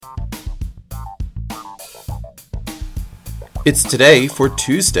It's today for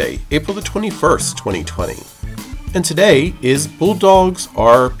Tuesday, April the 21st, 2020. And today is Bulldogs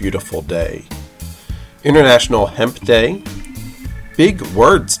Are Beautiful Day, International Hemp Day, Big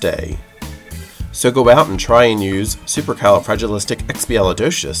Words Day. So go out and try and use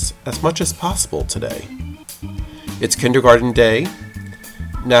supercalifragilisticexpialidocious as much as possible today. It's Kindergarten Day,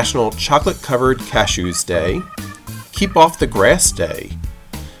 National Chocolate-Covered Cashews Day, Keep Off the Grass Day,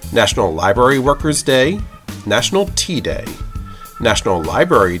 National Library Workers Day, National Tea Day, National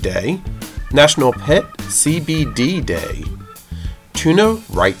Library Day, National Pet CBD Day, Tuna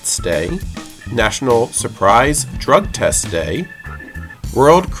Rights Day, National Surprise Drug Test Day,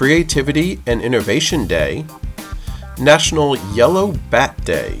 World Creativity and Innovation Day, National Yellow Bat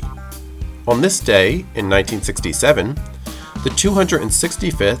Day. On this day, in 1967, the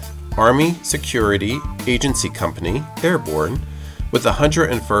 265th Army Security Agency Company Airborne, with the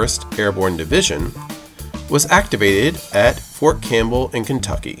 101st Airborne Division, was activated at Fort Campbell in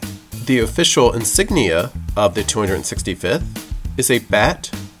Kentucky. The official insignia of the 265th is a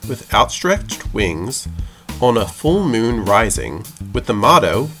bat with outstretched wings on a full moon rising with the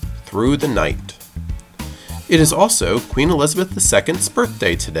motto, "Through the Night." It is also Queen Elizabeth II's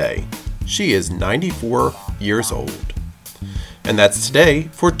birthday today. She is 94 years old. And that's today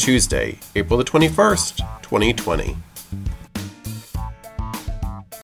for Tuesday, April the 21st, 2020.